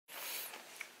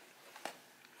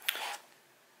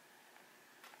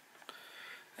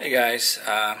Hey guys,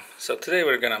 so today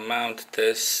we're gonna mount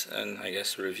this and I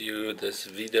guess review this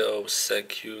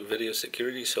VideoSecu video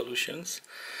security solutions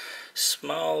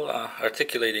small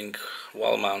articulating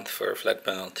wall mount for flat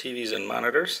panel TVs and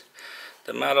monitors.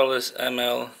 The model is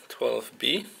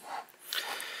ML12B.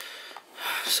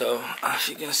 So if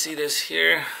you can see this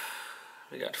here,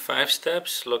 we got 5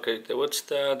 steps. Locate the wood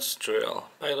studs, drill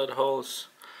pilot holes,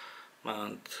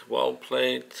 mount wall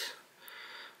plate,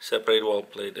 separate wall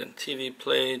plate and TV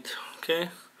plate. Okay,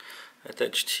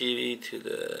 attach TV to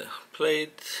the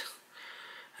plate,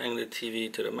 hang the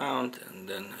TV to the mount, and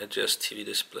then adjust TV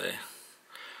display.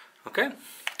 Okay,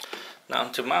 now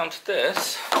to mount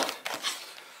this,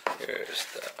 here's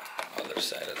the other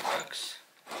side of the box.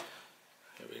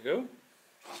 Here we go.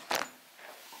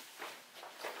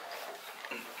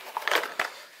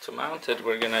 To mount it,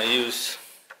 we're gonna use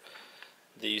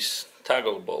these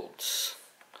toggle bolts,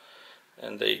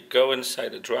 and they go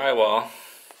inside the drywall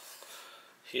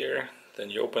here. Then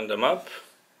you open them up,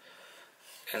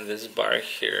 and this bar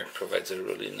here provides a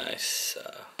really nice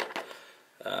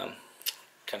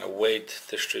kind of weight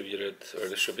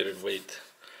distributed weight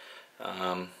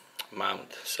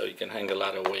mount, so you can hang a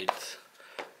lot of weight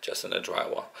just in the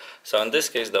drywall. So in this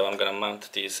case though, I'm gonna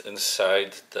mount these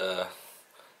inside the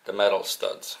metal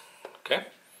studs. Okay.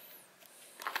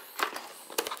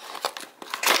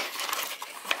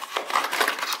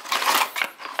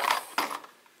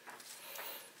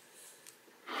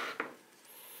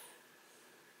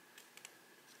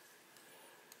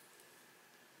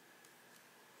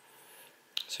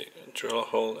 So you can drill a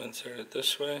hole, insert it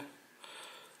this way,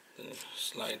 then you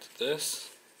slide this.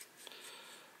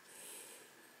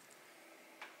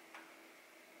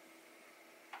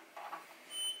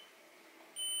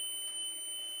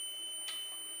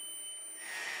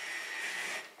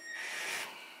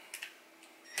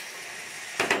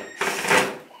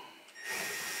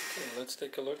 Okay, let's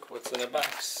take a look what's in the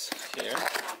box here.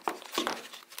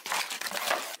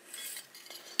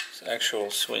 It's actual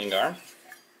swing arm.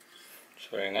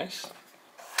 Very nice,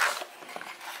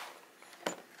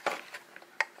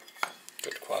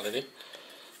 good quality.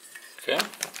 Okay,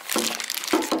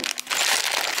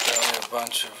 got a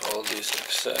bunch of all these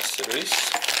accessories.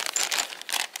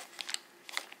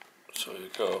 So you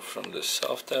go from the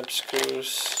self-tap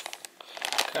screws,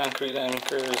 concrete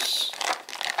anchors,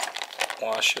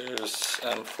 washers,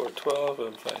 M412,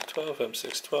 M512,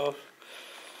 M612,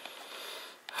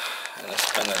 and a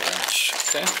spanner wrench.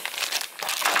 Okay.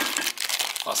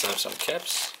 Also have some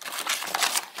caps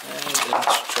and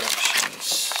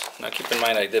instructions. Now keep in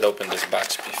mind I did open this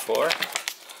box before.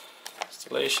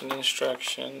 Installation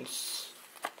instructions.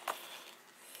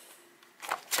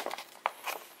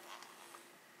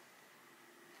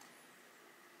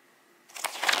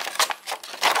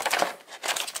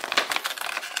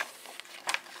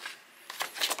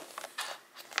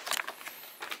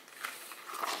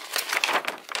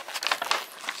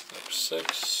 Step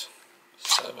 6,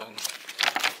 7.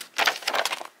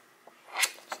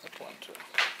 Step 1 to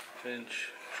pinch,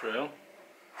 drill.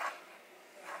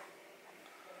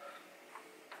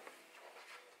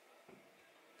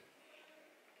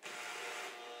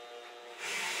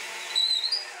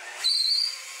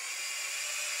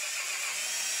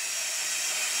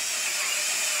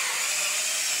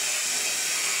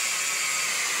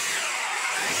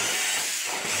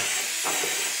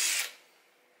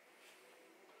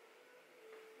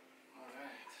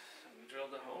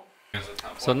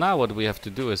 So now what we have to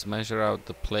do is measure out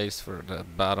the place for the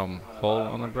bottom hole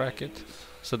on the bracket.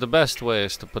 So the best way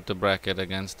is to put the bracket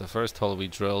against the first hole we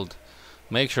drilled.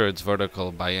 Make sure it's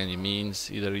vertical by any means.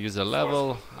 Either use a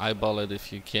level, eyeball it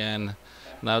if you can.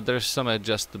 Now there's some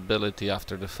adjustability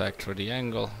after the fact for the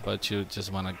angle, but you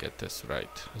just want to get this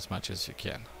right as much as you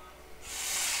can.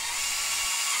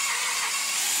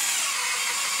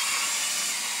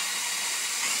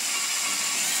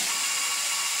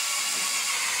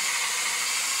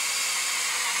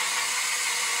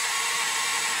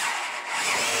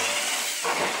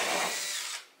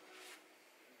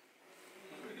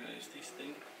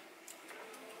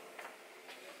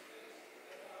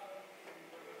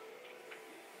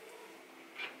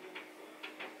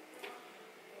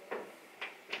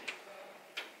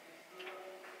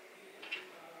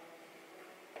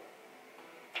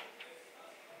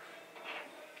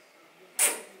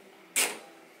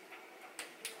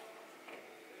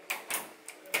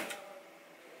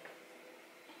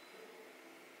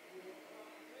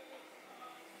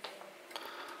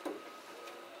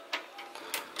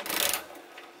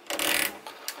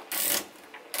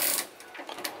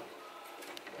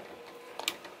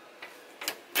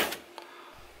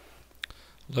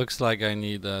 Looks like I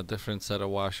need a different set of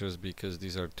washers because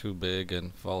these are too big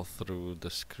and fall through the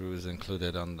screws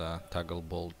included on the toggle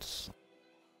bolts.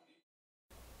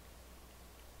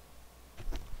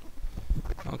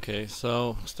 Okay,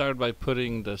 so start by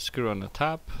putting the screw on the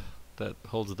top that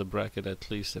holds the bracket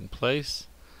at least in place,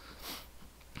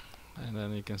 and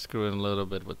then you can screw in a little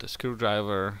bit with the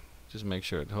screwdriver. Just make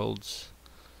sure it holds.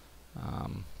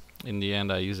 In the end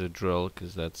I use a drill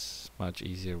because that's much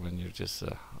easier when you're just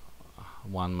a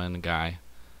one-man guy.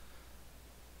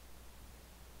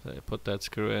 So I put that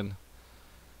screw in,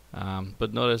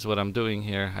 but notice what I'm doing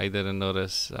here. I didn't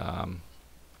notice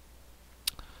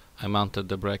I mounted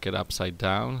the bracket upside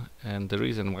down, and the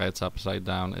reason why it's upside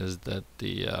down is that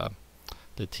the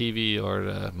TV or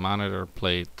the monitor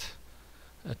plate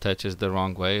attaches the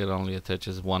wrong way. It only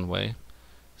attaches one way,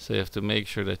 so you have to make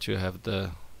sure that you have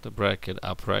the bracket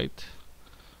upright.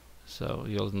 So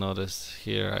you'll notice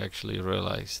here I actually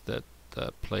realized that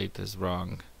the plate is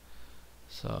wrong.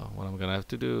 So what I'm gonna have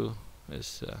to do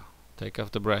is take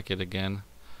off the bracket again,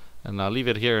 and I'll leave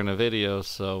it here in a video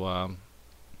so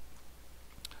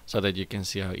that you can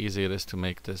see how easy it is to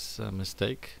make this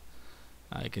mistake.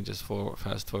 I can just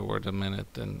fast forward a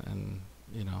minute and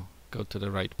you know, go to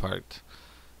the right part.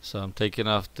 So I'm taking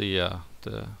off the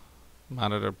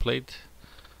monitor plate.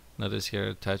 Notice here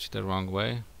attached the wrong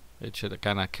way. It should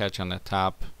kind of catch on the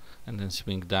top and then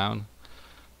swing down.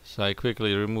 So I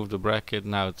quickly remove the bracket.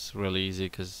 Now it's really easy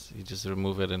because you just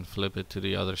remove it and flip it to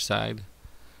the other side.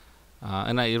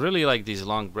 And I really like these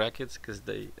long brackets because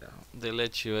they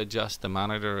let you adjust the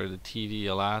monitor or the TV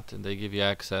a lot, and they give you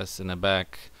access in the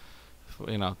back,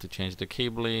 you know, to change the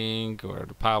cabling or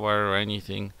the power or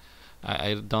anything.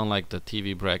 I don't like the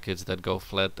TV brackets that go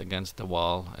flat against the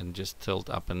wall and just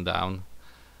tilt up and down.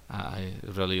 I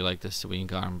really like the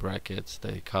swing arm brackets.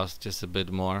 They cost just a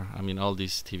bit more. I mean, all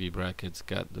these TV brackets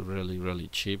got really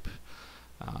cheap.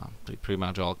 They pretty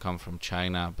much all come from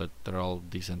China, but they're all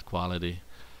decent quality.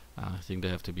 I think they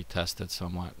have to be tested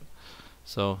somewhat.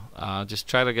 So just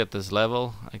try to get this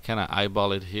level. I kind of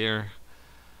eyeball it here.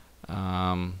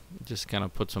 Just kind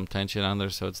of put some tension under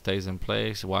so it stays in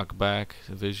place. Walk back,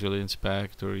 visually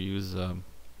inspect, or use a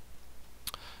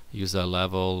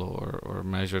level or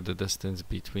measure the distance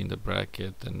between the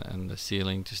bracket and the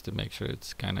ceiling just to make sure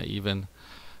it's kind of even.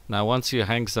 Now once you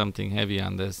hang something heavy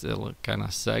on this, it'll kind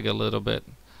of sag a little bit,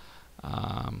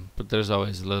 but there's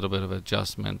always a little bit of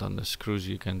adjustment on the screws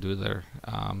you can do there.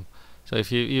 So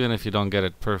even if you don't get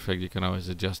it perfect, you can always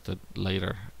adjust it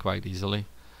later quite easily.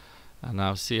 And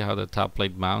now see how the top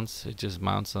plate mounts. It just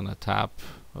mounts on the top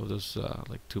of those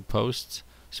like two posts,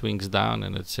 swings down,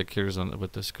 and it secures on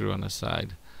with the screw on the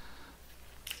side.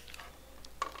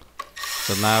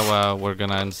 So now we're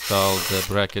gonna install the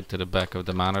bracket to the back of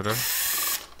the monitor.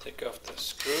 Take off the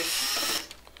screws.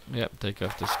 Yep, take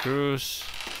off the screws.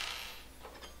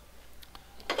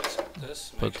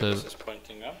 This, make sure this is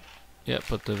pointing up. Yep,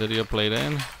 put the video plate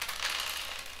in.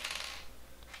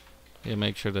 Yeah,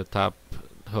 make sure the top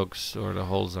hooks or the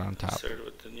holes are on top. Insert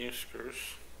with the new screws.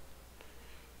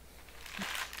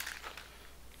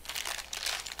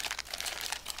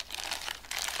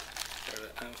 For the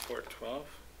M412.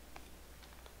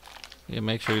 Yeah,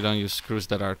 make sure you don't use screws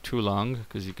that are too long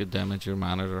because you could damage your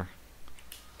monitor.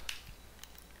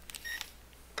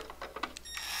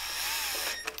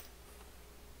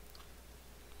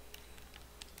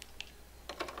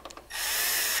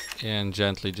 And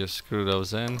gently just screw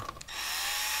those in.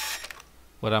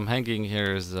 What I'm hanging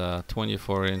here is a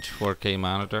 24-inch 4K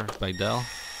monitor by Dell.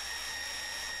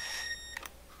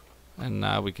 And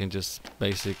now we can just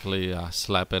basically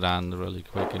slap it on really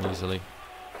quick and easily.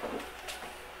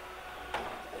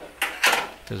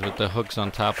 Because with the hooks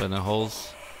on top and the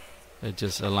holes, it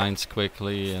just aligns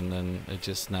quickly and then it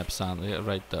just snaps on. Yeah,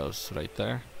 right, those right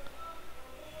there.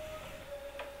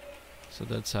 So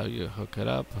that's how you hook it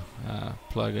up.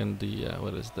 Plug in the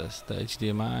what is this? The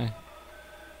HDMI.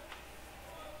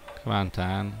 Come on,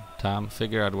 Tom,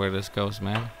 figure out where this goes,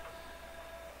 man.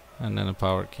 And then a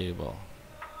power cable.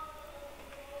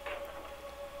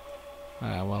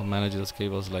 Alright, we'll manage those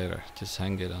cables later. Just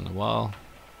hang it on the wall.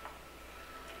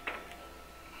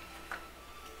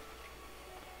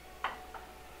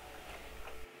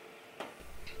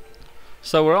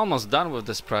 So we're almost done with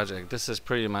this project. This is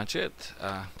pretty much it.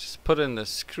 Just put in the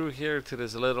screw here to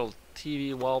this little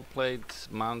TV wall plate,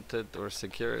 mount it or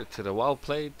secure it to the wall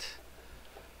plate,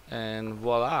 and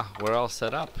voila, we're all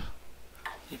set up.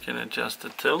 You can adjust the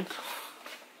tilt.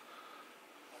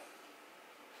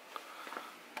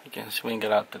 You can swing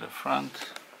it out to the front.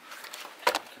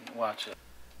 You can watch it.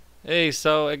 Hey,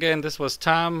 so again, this was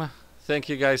Tom. Thank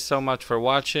you guys so much for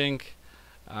watching.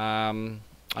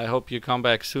 I hope you come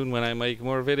back soon when I make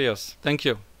more videos. Thank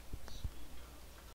you.